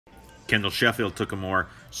Kendall Sheffield took a more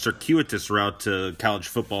circuitous route to college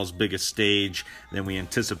football's biggest stage than we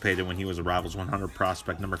anticipated when he was a Rivals 100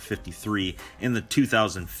 prospect, number 53 in the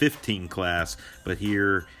 2015 class. But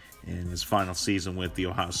here in his final season with the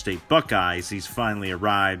Ohio State Buckeyes, he's finally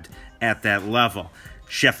arrived at that level.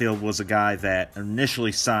 Sheffield was a guy that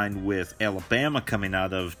initially signed with Alabama coming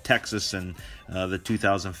out of Texas in the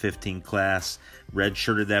 2015 class.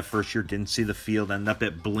 Redshirted that first year, didn't see the field, ended up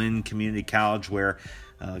at Blinn Community College where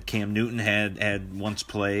Cam Newton had once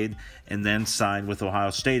played, and then signed with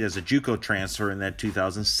Ohio State as a JUCO transfer in that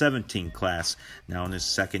 2017 class. Now in his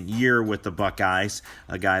second year with the Buckeyes,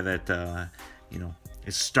 a guy that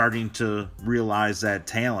is starting to realize that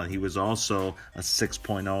talent. He was also a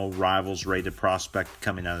 6.0 Rivals rated prospect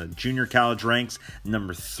coming out of junior college ranks,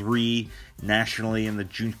 number 3 nationally in the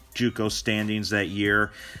JUCO standings that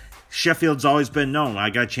year. Sheffield's always been known.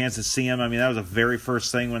 I got a chance to see him. I mean, that was the very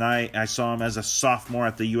first thing when I saw him as a sophomore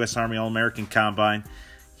at the U.S. Army All-American Combine.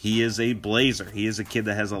 He is a blazer. He is a kid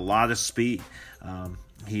that has a lot of speed.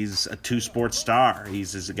 He's a two-sport star.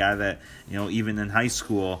 He's a guy that, even in high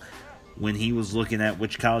school, when he was looking at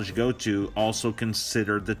which college to go to, also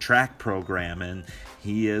considered the track program. And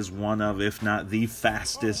he is one of, if not the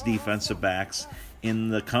fastest defensive backs in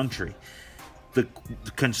the country. The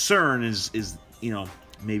concern is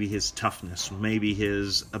maybe his toughness, maybe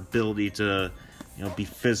his ability to, be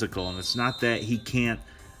physical. And it's not that he can't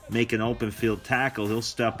make an open field tackle. He'll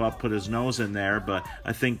step up, put his nose in there. But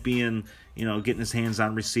I think getting his hands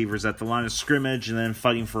on receivers at the line of scrimmage and then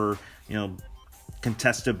fighting for,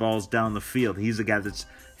 contested balls down the field. He's a guy that's,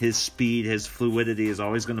 his speed, his fluidity is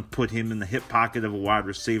always going to put him in the hip pocket of a wide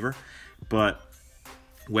receiver. But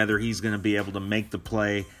whether he's going to be able to make the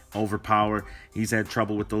play, overpower, he's had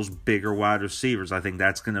trouble with those bigger wide receivers. I think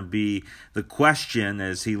that's going to be the question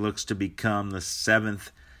as he looks to become the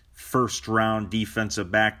 7th first-round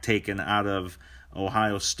defensive back taken out of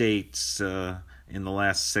Ohio State's in the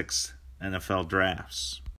last 6 NFL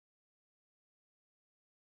drafts.